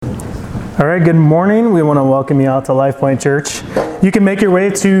All right, good morning. We want to welcome you out to Lifepoint Church. You can make your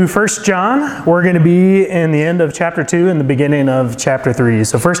way to 1 John. We're going to be in the end of chapter 2 and the beginning of chapter 3.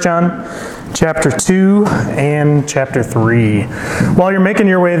 So 1 John, chapter 2 and chapter 3. While you're making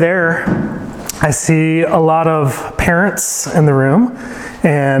your way there, I see a lot of parents in the room.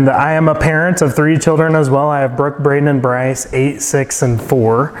 And I am a parent of 3 children as well. I have Brooke, Braden, and Bryce, 8, 6, and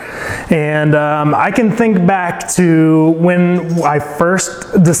 4. And I can think back to when I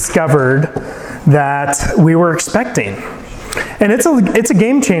first discovered that we were expecting. And it's a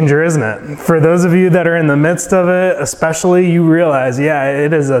game changer, isn't it? For those of you that are in the midst of it, especially, you realize,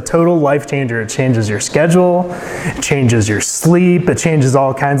 it is a total life changer. It changes your schedule, it changes your sleep, it changes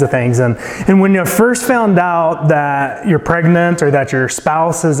all kinds of things. And when you first found out that you're pregnant or that your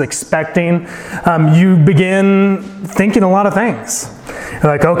spouse is expecting, you begin thinking a lot of things.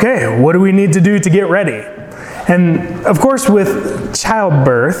 You're like, okay, what do we need to do to get ready? And of course, with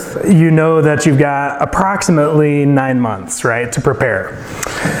childbirth, you know that you've got approximately 9 months, right, to prepare.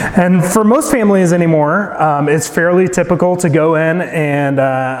 And for most families anymore, it's fairly typical to go in and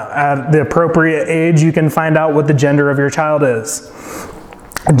at the appropriate age, you can find out what the gender of your child is.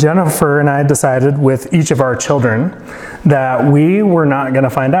 Jennifer and I decided with each of our children that we were not going to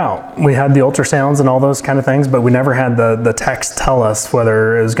find out. We had the ultrasounds and all those kind of things, but we never had the text tell us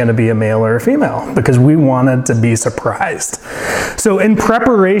whether it was going to be a male or a female because we wanted to be surprised. So in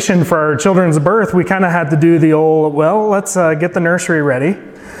preparation for our children's birth, we kind of had to do the old, let's get the nursery ready.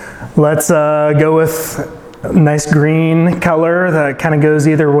 Let's go with a nice green color that kind of goes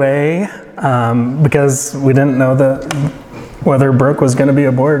either way because we didn't know whether Brooke was going to be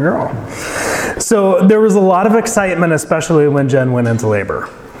a boy or girl. So there was a lot of excitement, especially when Jen went into labor.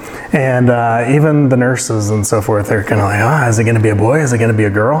 And even the nurses and so forth, they're kind of like, is it going to be a boy? Is it going to be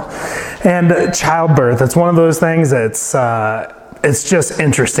a girl? And childbirth, it's one of those things that's it's just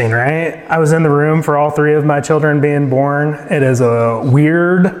interesting, right? I was in the room for all 3 of my children being born. It is a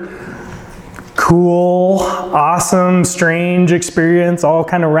weird, cool, awesome, strange experience, all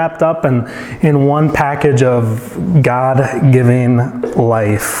kind of wrapped up in one package of God-giving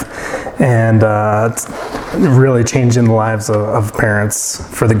life. And it's really changing the lives of parents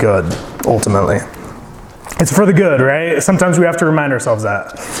for the good, ultimately. It's for the good, right? Sometimes we have to remind ourselves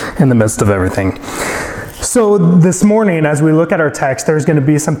that in the midst of everything. So this morning, as we look at our text, there's going to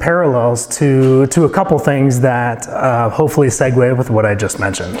be some parallels to a couple things that hopefully segue with what I just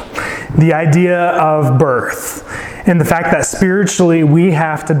mentioned. The idea of birth and the fact that spiritually we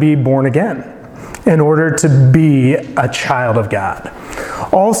have to be born again in order to be a child of God.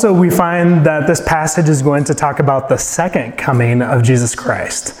 Also, we find that this passage is going to talk about the second coming of Jesus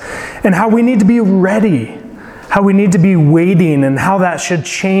Christ and how we need to be ready, how we need to be waiting, and how that should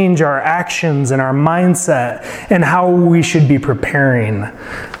change our actions and our mindset, and how we should be preparing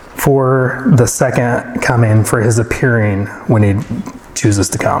for the second coming, for his appearing when he chooses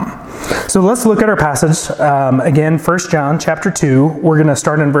to come. So let's look at our passage. Again, 1 John chapter 2. We're going to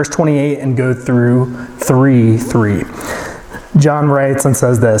start in verse 28 and go through 3:3. John writes and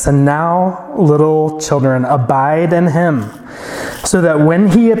says this, "And now, little children, abide in him, so that when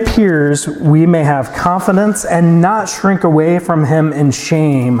he appears, we may have confidence and not shrink away from him in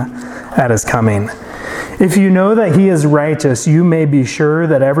shame at his coming. If you know that he is righteous, you may be sure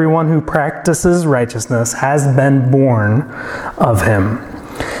that everyone who practices righteousness has been born of him.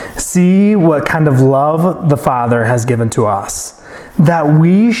 See what kind of love the Father has given to us, that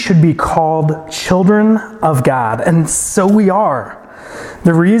we should be called children of God, and so we are.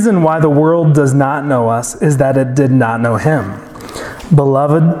 The reason why the world does not know us is that it did not know him.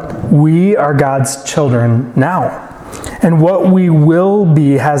 Beloved, we are God's children now, and what we will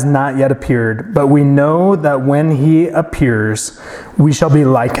be has not yet appeared, but we know that when he appears, we shall be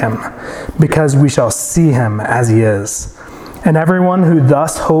like him, because we shall see him as he is. And everyone who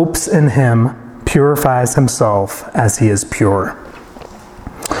thus hopes in him purifies himself as he is pure."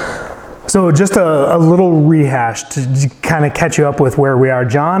 So just a little rehash to kind of catch you up with where we are.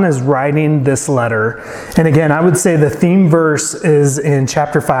 John is writing this letter. And again, I would say the theme verse is in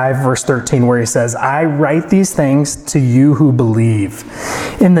chapter 5, verse 13, where he says, "I write these things to you who believe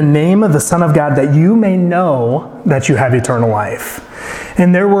in the name of the Son of God, that you may know that you have eternal life."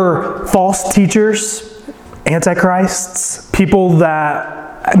 And there were false teachers, antichrists, people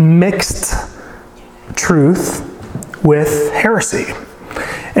that mixed truth with heresy.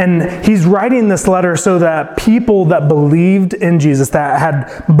 And he's writing this letter so that people that believed in Jesus, that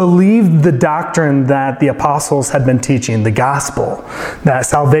had believed the doctrine that the apostles had been teaching, the gospel, that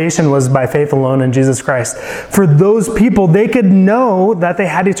salvation was by faith alone in Jesus Christ, for those people, they could know that they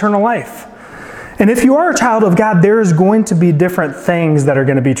had eternal life. And if you are a child of God, there's going to be different things that are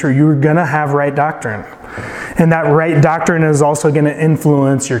going to be true. You're going to have right doctrine. And that right doctrine is also going to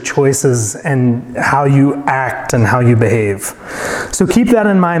influence your choices and how you act and how you behave. So keep that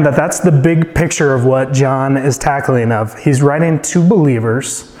in mind, that that's the big picture of what John is tackling of. He's writing to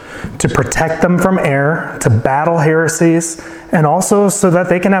believers to protect them from error, to battle heresies, and also so that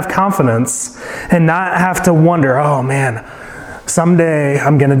they can have confidence and not have to wonder, oh man, someday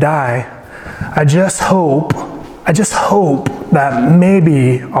I'm going to die. I just hope that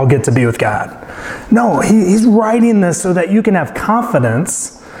maybe I'll get to be with God. No, he's writing this so that you can have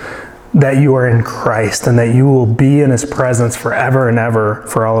confidence that you are in Christ and that you will be in his presence forever and ever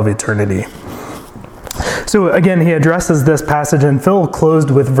for all of eternity. So again, he addresses this passage, and Phil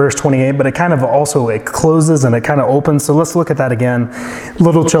closed with verse 28, but it closes and it kind of opens. So let's look at that again.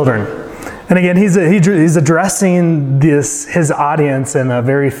 Little children. And again, he's addressing his audience in a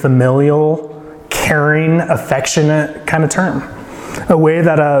very familial, caring, affectionate kind of term. A way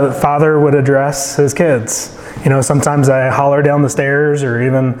that a father would address his kids. Sometimes I holler down the stairs, or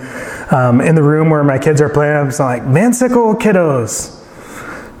even in the room where my kids are playing, I'm just like, Van Sickle kiddos,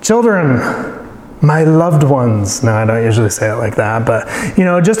 children, my loved ones. No, I don't usually say it like that, but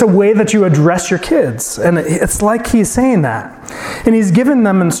just a way that you address your kids. And it's like he's saying that. And he's giving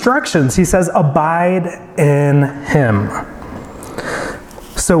them instructions. He says, abide in him.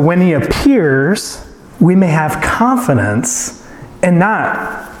 So when he appears, we may have confidence and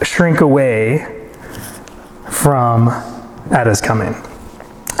not shrink away from at his coming.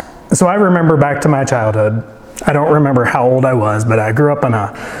 So I remember back to my childhood. I don't remember how old I was, but I grew up in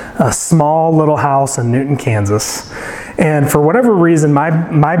a small little house in Newton, Kansas. And for whatever reason,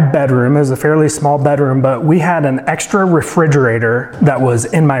 my bedroom is a fairly small bedroom, but we had an extra refrigerator that was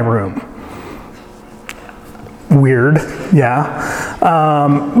in my room. Weird, yeah.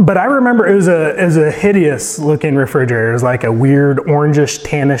 But I remember it was a hideous looking refrigerator. It was like a weird orangish,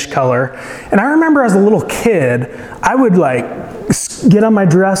 tannish color. And I remember as a little kid, I would get on my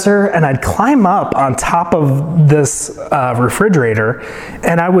dresser and I'd climb up on top of this refrigerator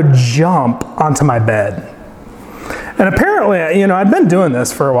and I would jump onto my bed. And apparently, I'd been doing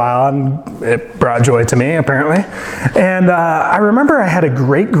this for a while, and it brought joy to me, apparently. And I remember I had a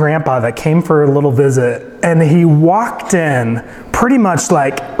great-grandpa that came for a little visit, and he walked in pretty much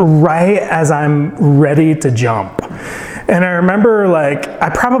right as I'm ready to jump. And I remember I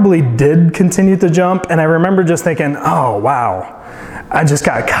probably did continue to jump, and I remember just thinking, oh, wow, I just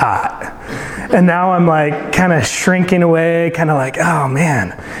got caught. And now I'm kind of shrinking away, kind of oh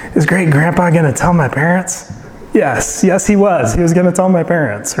man, is great-grandpa going to tell my parents? Yes, he was. He was going to tell my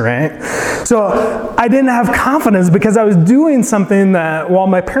parents, right? So I didn't have confidence because I was doing something that, while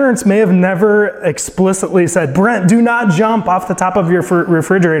my parents may have never explicitly said, Brent, do not jump off the top of your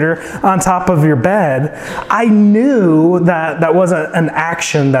refrigerator on top of your bed, I knew that wasn't an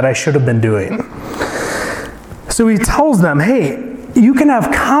action that I should have been doing. So he tells them, hey, you can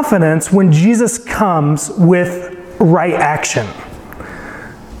have confidence when Jesus comes with right action.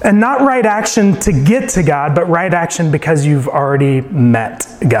 And not right action to get to God, but right action because you've already met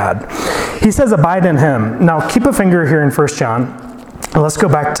God. He says, abide in him. Now, keep a finger here in 1 John. Let's go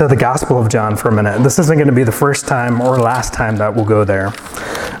back to the Gospel of John for a minute. This isn't going to be the first time or last time that we'll go there.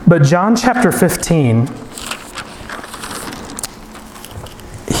 But John chapter 15,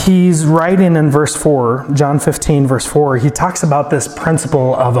 he's writing in verse 4, John 15, verse 4, he talks about this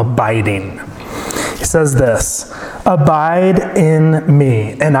principle of abiding. He says this, abide in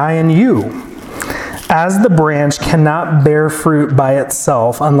me, and I in you. As the branch cannot bear fruit by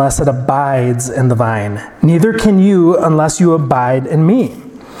itself unless it abides in the vine, neither can you unless you abide in me.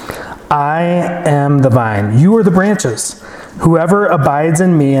 I am the vine, you are the branches. Whoever abides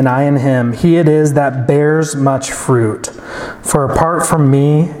in me and I in him, he it is that bears much fruit. For apart from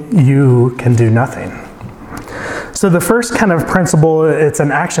me, you can do nothing. So the first kind of principle, it's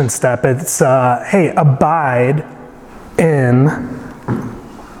an action step. It's, hey, abide in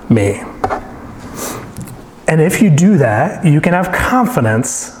me. And if you do that, you can have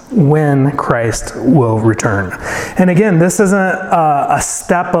confidence when Christ will return. And again, this isn't a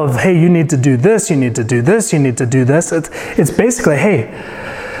step of, hey, you need to do this, you need to do this, you need to do this. It's basically, hey,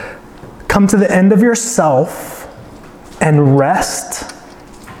 come to the end of yourself and rest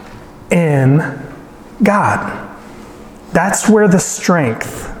in God. That's where the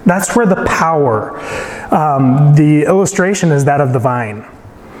strength, that's where the power, the illustration is that of the vine.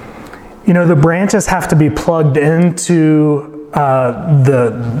 The branches have to be plugged into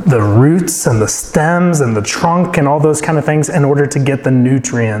the roots and the stems and the trunk and all those kind of things in order to get the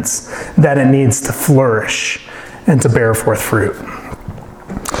nutrients that it needs to flourish and to bear forth fruit.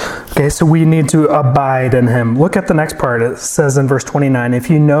 Okay, so we need to abide in him. Look at the next part. It says in verse 29, if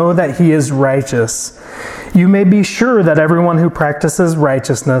you know that he is righteous, you may be sure that everyone who practices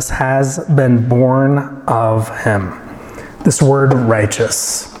righteousness has been born of him. This word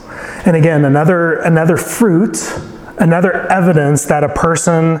righteous. And again, another fruit, another evidence that a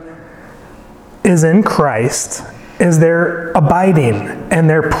person is in Christ is they're abiding and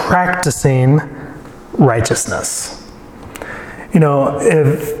they're practicing righteousness. You know,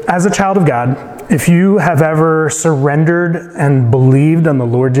 if as a child of God, if you have ever surrendered and believed on the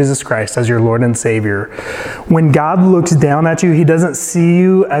Lord Jesus Christ as your Lord and Savior, when God looks down at you, he doesn't see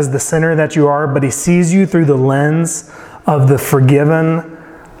you as the sinner that you are, but he sees you through the lens of the forgiven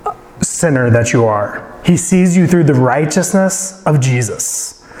sinner that you are. He sees you through the righteousness of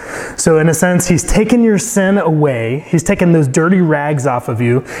Jesus. So in a sense, he's taken your sin away. He's taken those dirty rags off of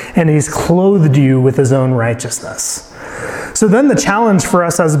you, and he's clothed you with his own righteousness. So then the challenge for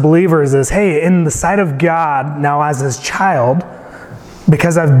us as believers is, hey, in the sight of God, now as his child,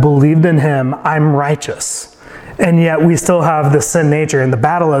 because I've believed in him, I'm righteous. And yet we still have the sin nature. And the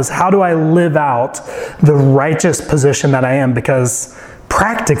battle is, how do I live out the righteous position that I am? Because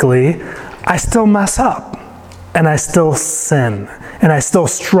practically, I still mess up. And I still sin. And I still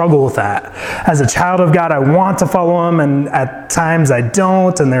struggle with that. As a child of God, I want to follow him, and at times I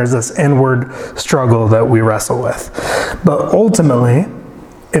don't, and there's this inward struggle that we wrestle with. But ultimately,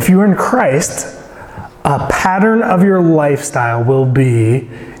 if you're in Christ, a pattern of your lifestyle will be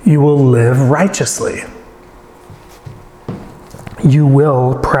you will live righteously. You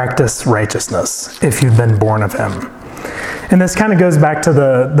will practice righteousness if you've been born of him. And this kind of goes back to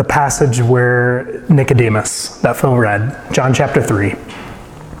the passage where Nicodemus, that Phil read, John chapter 3,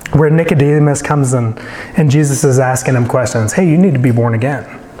 where Nicodemus comes in and Jesus is asking him questions. Hey, you need to be born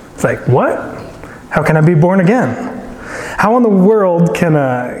again. It's like, what? How can I be born again? How in the world can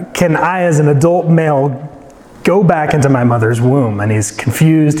I as an adult male go back into my mother's womb? And he's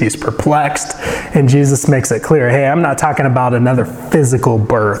confused, he's perplexed, and Jesus makes it clear, hey, I'm not talking about another physical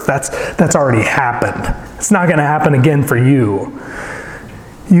birth. That's already happened. It's not going to happen again for you.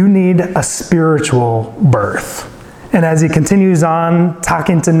 You need a spiritual birth. And as he continues on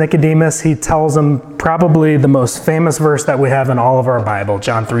talking to Nicodemus, he tells him probably the most famous verse that we have in all of our Bible,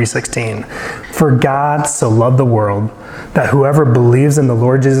 John 3:16. For God so loved the world that whoever believes in the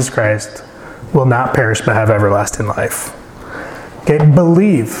Lord Jesus Christ will not perish but have everlasting life. Okay,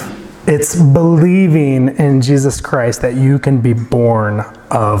 believe. It's believing in Jesus Christ that you can be born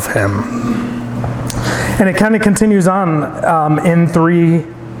of him. And it kind of continues on in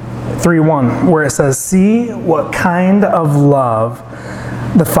 3:1, where it says, see what kind of love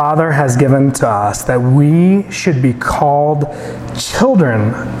the Father has given to us, that we should be called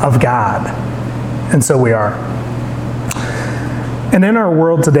children of God. And so we are. And in our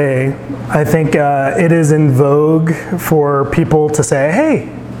world today, I think it is in vogue for people to say,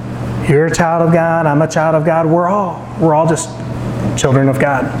 hey, you're a child of God, I'm a child of God, we're all just children of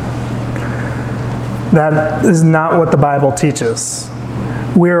God. That is not what the Bible teaches.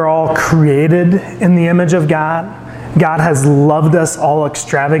 We're all created in the image of God. God has loved us all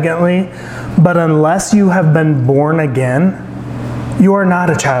extravagantly, but unless you have been born again, you are not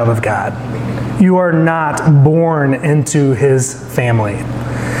a child of God. You are not born into his family.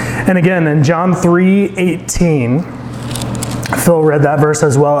 And again, in John 3:18, Phil read that verse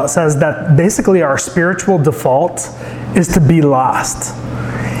as well. It says that basically our spiritual default is to be lost.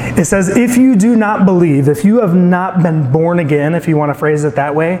 It says, if you do not believe, if you have not been born again, if you want to phrase it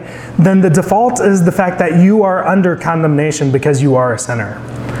that way, then the default is the fact that you are under condemnation because you are a sinner.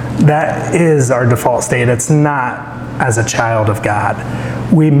 That is our default state. It's not as a child of God.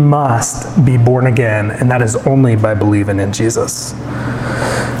 We must be born again, and that is only by believing in Jesus.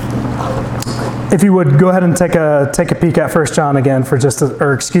 If you would go ahead and take a peek at 1 John again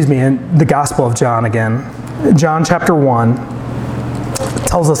in the Gospel of John again. John chapter 1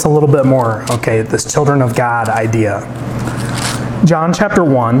 tells us a little bit more, okay, this children of God idea. John chapter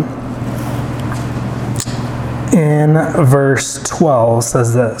 1 in verse 12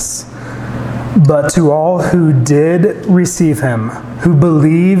 says this, but to all who did receive him, who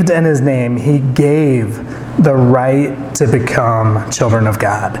believed in his name, he gave the right to become children of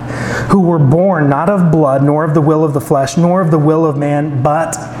God, who were born not of blood, nor of the will of the flesh, nor of the will of man,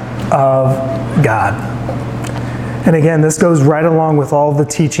 but of God. And again, this goes right along with all the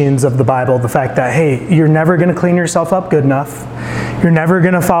teachings of the Bible, the fact that, hey, you're never going to clean yourself up good enough. You're never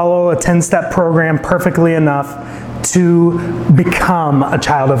going to follow a 10-step program perfectly enough to become a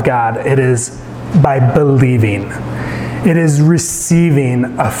child of God. It is by believing. It is receiving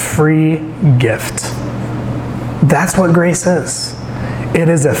a free gift. That's what grace is. It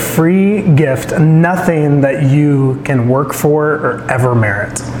is a free gift, nothing that you can work for or ever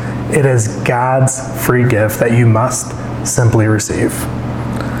merit. It is God's free gift that you must simply receive.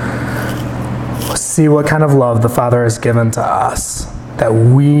 See what kind of love the Father has given to us, that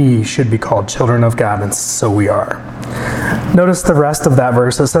we should be called children of God, and so we are. Notice the rest of that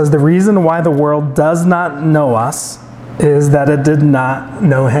verse. It says, the reason why the world does not know us is that it did not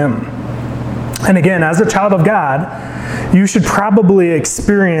know him. And again, as a child of God, you should probably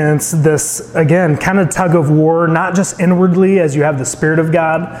experience this, again, kind of tug of war, not just inwardly as you have the Spirit of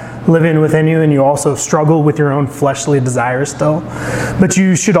God living within you and you also struggle with your own fleshly desires still, but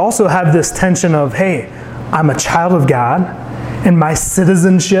you should also have this tension of, hey, I'm a child of God and my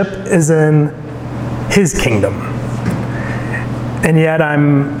citizenship is in his kingdom. And yet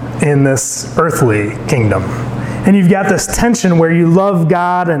I'm in this earthly kingdom. And you've got this tension where you love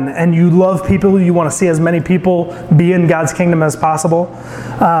God and you love people. You want to see as many people be in God's kingdom as possible.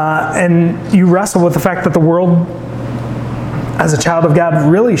 And you wrestle with the fact that the world, as a child of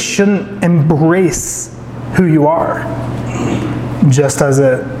God, really shouldn't embrace who you are, just as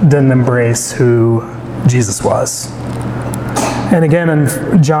it didn't embrace who Jesus was. And again,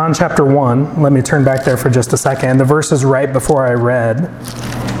 in John chapter 1, let me turn back there for just a second. The verse is right before I read.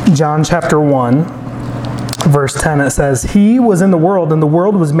 John chapter 1. Verse 10, it says, he was in the world, and the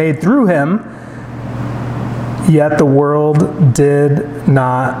world was made through him, yet the world did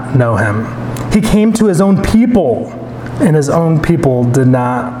not know him. He came to his own people, and his own people did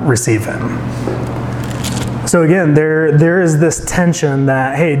not receive him. So again, there is this tension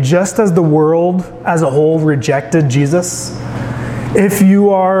that, hey, just as the world as a whole rejected Jesus, if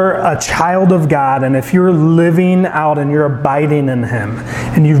you are a child of God and if you're living out and you're abiding in him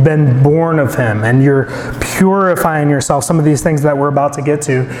and you've been born of him and you're purifying yourself, some of these things that we're about to get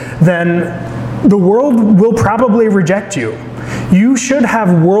to, then the world will probably reject you. You should have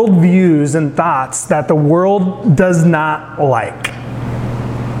worldviews and thoughts that the world does not like.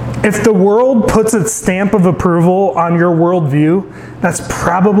 If the world puts its stamp of approval on your worldview, that's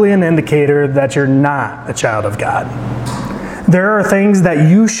probably an indicator that you're not a child of God. There are things that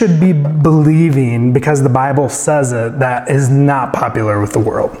you should be believing because the Bible says it that is not popular with the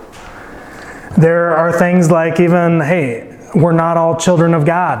world. There are things like even, hey, we're not all children of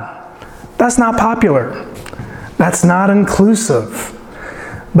God. That's not popular. That's not inclusive.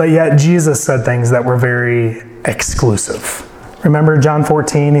 But yet Jesus said things that were very exclusive. Remember John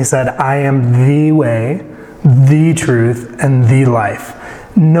 14, he said, I am the way, the truth, and the life.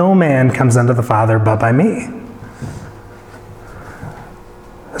 No man comes unto the Father but by me.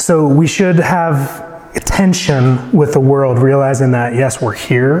 So we should have tension with the world, realizing that, yes, we're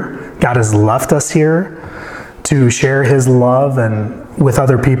here. God has left us here to share his love and with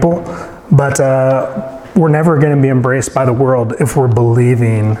other people. But we're never going to be embraced by the world if we're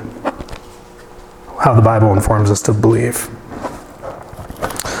believing how the Bible informs us to believe.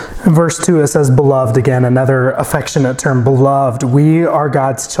 In verse 2, it says, beloved, again, another affectionate term, beloved. We are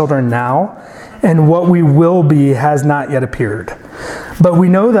God's children now, and what we will be has not yet appeared. But we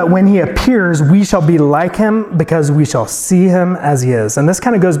know that when he appears, we shall be like him because we shall see him as he is. And this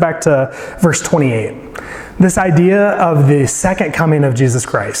kind of goes back to verse 28. This idea of the second coming of Jesus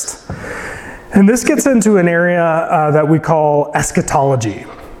Christ. And this gets into an area that we call eschatology.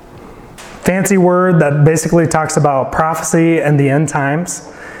 Fancy word that basically talks about prophecy and the end times.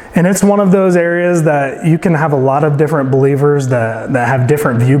 And it's one of those areas that you can have a lot of different believers that have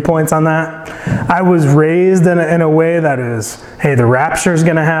different viewpoints on that. I was raised in a way that is, hey, the rapture is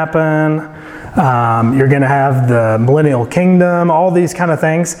going to happen. You're going to have the millennial kingdom, all these kind of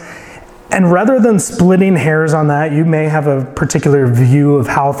things. And rather than splitting hairs on that, you may have a particular view of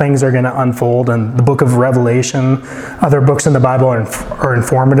how things are going to unfold. And the book of Revelation, other books in the Bible are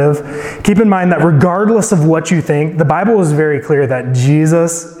informative. Keep in mind that regardless of what you think, the Bible is very clear that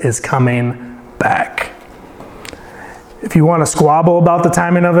Jesus is coming back. If you want to squabble about the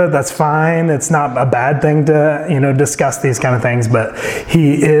timing of it, that's fine. It's not a bad thing to, discuss these kind of things, but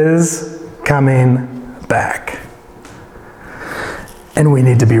he is coming back. And we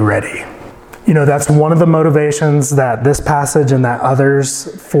need to be ready. That's one of the motivations that this passage and that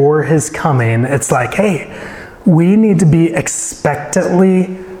others for his coming, it's like, hey, we need to be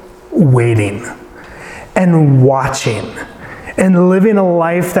expectantly waiting and watching and living a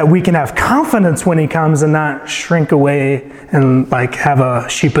life that we can have confidence when he comes and not shrink away and have a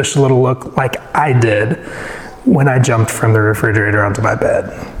sheepish little look like I did when I jumped from the refrigerator onto my bed.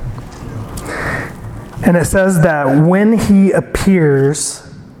 And it says that when he appears,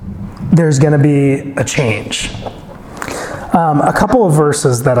 there's going to be a change. A couple of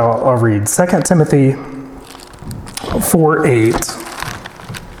verses that I'll read. 2 Timothy 4:8.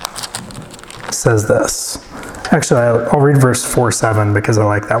 says this. Actually, I'll read verse 4-7 because I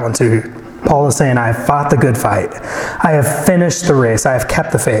like that one too. Paul is saying, I have fought the good fight. I have finished the race. I have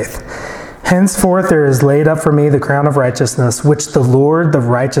kept the faith. Henceforth there is laid up for me the crown of righteousness, which the Lord, the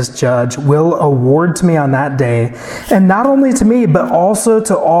righteous judge, will award to me on that day, and not only to me, but also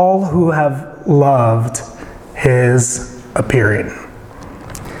to all who have loved his appearing.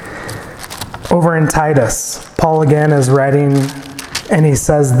 Over in Titus, Paul again is writing, and he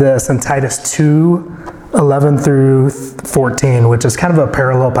says this in Titus 2:11-14, which is kind of a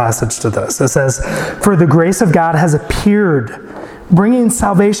parallel passage to this. It says, "For the grace of God has appeared, bringing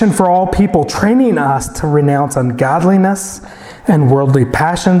salvation for all people, training us to renounce ungodliness and worldly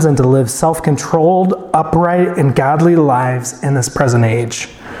passions and to live self-controlled, upright, and godly lives in this present age,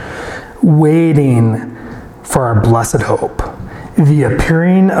 waiting for our blessed hope, the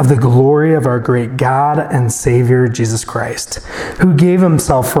appearing of the glory of our great God and Savior, Jesus Christ, who gave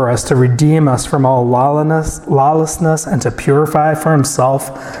himself for us to redeem us from all lawlessness and to purify for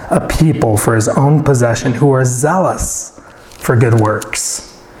himself a people for his own possession who are zealous for good works."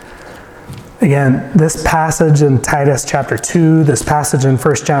 Again, this passage in Titus chapter 2, this passage in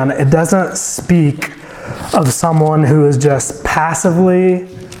 1 John, it doesn't speak of someone who is just passively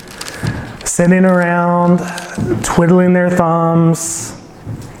sitting around, twiddling their thumbs.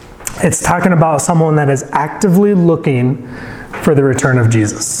 It's talking about someone that is actively looking for the return of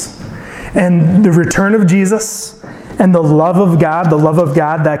Jesus. And the return of Jesus and the love of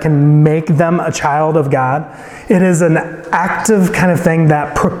God that can make them a child of God, it is an active kind of thing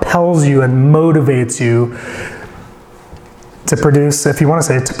that propels you and motivates you to produce, if you want to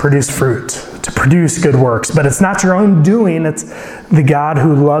say, to produce fruit, to produce good works. But it's not your own doing, it's the God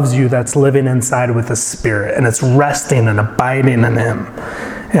who loves you that's living inside with the Spirit, and it's resting and abiding in him.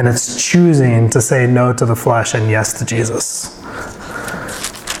 And it's choosing to say no to the flesh and yes to Jesus.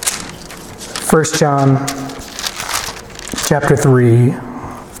 1 John chapter 3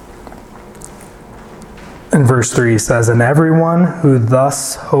 and verse 3 says, "And everyone who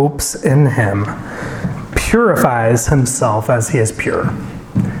thus hopes in him purifies himself as he is pure."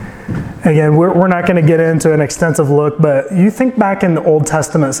 Again, we're not going to get into an extensive look, but you think back in the Old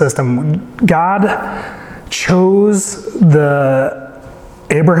Testament system, God chose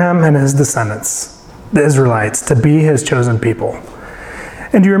Abraham and his descendants, the Israelites, to be his chosen people.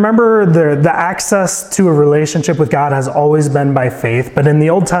 And do you remember the access to a relationship with God has always been by faith, but in the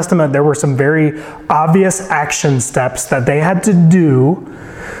Old Testament there were some very obvious action steps that they had to do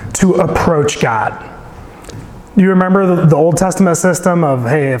to approach God. Do you remember the Old Testament system of,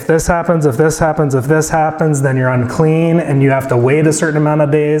 hey, if this happens, if this happens, if this happens, then you're unclean, and you have to wait a certain amount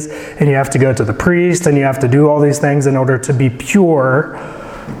of days, and you have to go to the priest, and you have to do all these things in order to be pure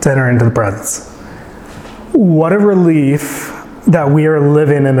to enter into the presence? What a relief that we are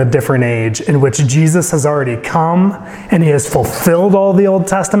living in a different age in which Jesus has already come and he has fulfilled all the Old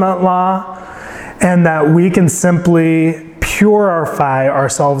Testament law, and that we can simply purify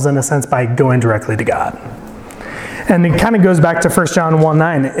ourselves in a sense by going directly to God. And it kind of goes back to 1 John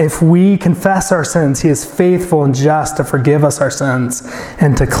 1:9. If we confess our sins, he is faithful and just to forgive us our sins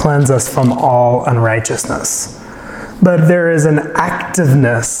and to cleanse us from all unrighteousness. But there is an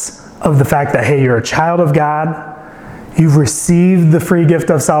activeness of the fact that, hey, you're a child of God, you've received the free gift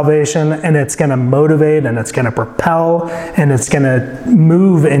of salvation, and it's going to motivate and it's going to propel and it's going to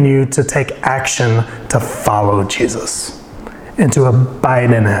move in you to take action to follow Jesus and to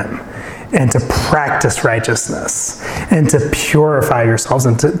abide in him and to practice righteousness and to purify yourselves,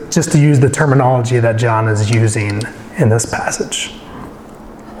 and to just to use the terminology that John is using in this passage.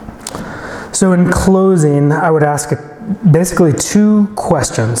 So in closing, I would ask basically two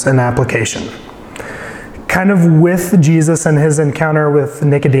questions in application. Kind of with Jesus and his encounter with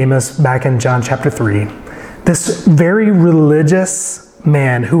Nicodemus back in John chapter 3. This very religious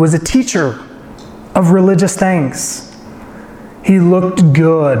man who was a teacher of religious things. He looked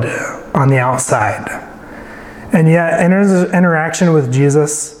good on the outside. And yet in his interaction with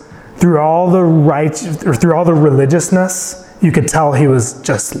Jesus, through all the religiousness, you could tell he was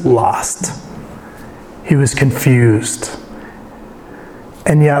just lost. He was confused.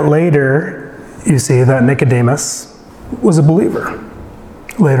 And yet later, you see that Nicodemus was a believer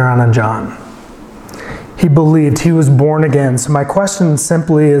later on in John. He believed, he was born again. So my question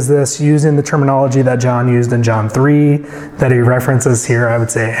simply is this, using the terminology that John used in John 3, that he references here, I would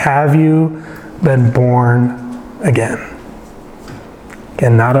say, have you been born again?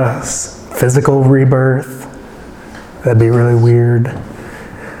 Again, not a physical rebirth. That'd be really weird.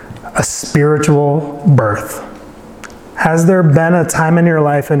 A spiritual birth. Has there been a time in your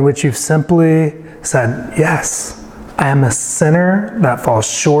life in which you've simply said, yes, I am a sinner that falls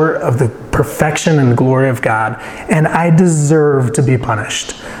short of the perfection and glory of God, and I deserve to be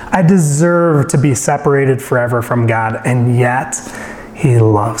punished. I deserve to be separated forever from God, and yet He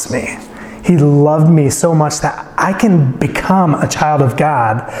loves me. He loved me so much that I can become a child of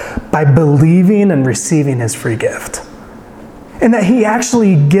God by believing and receiving His free gift. And that He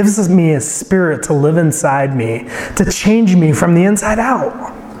actually gives me His Spirit to live inside me, to change me from the inside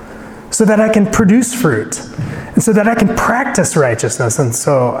out, so that I can produce fruit, and so that I can practice righteousness, and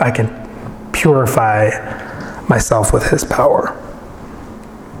so I can purify myself with His power,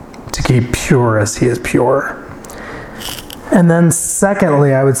 to keep pure as He is pure. And then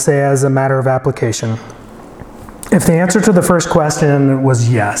secondly, I would say as a matter of application, if the answer to the first question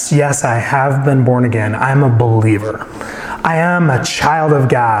was yes, I have been born again, I'm a believer, I am a child of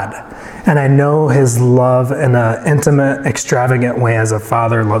God, and I know His love in an intimate, extravagant way as a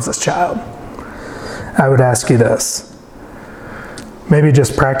father loves his child, I would ask you this, maybe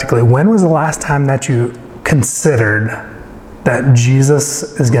just practically, when was the last time that you considered that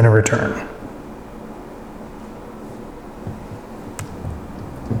Jesus is going to return?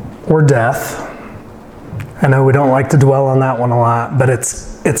 Or death. I know we don't like to dwell on that one a lot, but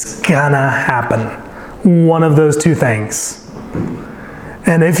it's gonna happen. One of those two things.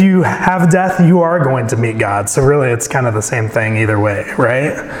 And if you have death, you are going to meet God. So really it's kind of the same thing either way,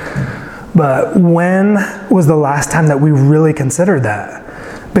 right? But when was the last time that we really considered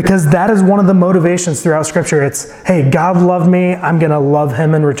that? Because that is one of the motivations throughout Scripture. It's, hey, God loved me, I'm gonna love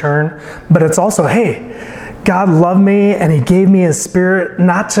Him in return. But it's also, hey, God loved me and He gave me His Spirit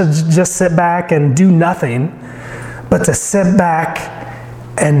not to just sit back and do nothing, but to sit back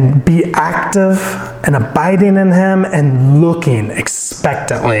and be active and abiding in Him and looking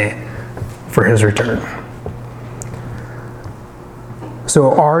expectantly for His return.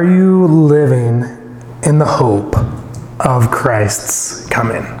 So are you living in the hope of Christ's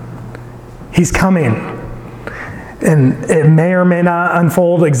coming? He's coming. And it may or may not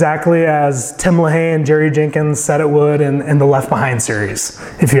unfold exactly as Tim LaHaye and Jerry Jenkins said it would in the Left Behind series.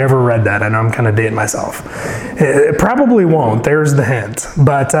 If you ever read that, I know I'm kind of dating myself. It probably won't, there's the hint.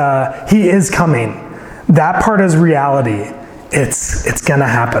 But He is coming. That part is reality. It's going to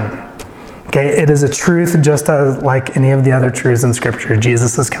happen. Okay, it is a truth just as like any of the other truths in Scripture.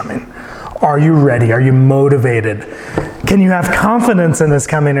 Jesus is coming. Are you ready? Are you motivated? Can you have confidence in this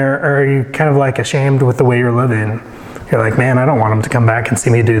coming, or are you kind of like ashamed with the way you're living? You're like, man, I don't want Him to come back and see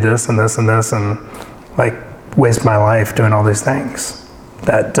me do this and this and this and like waste my life doing all these things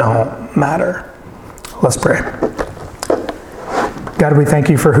that don't matter. Let's pray. God, we thank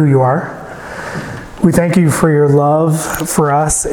You for who You are. We thank You for Your love for us.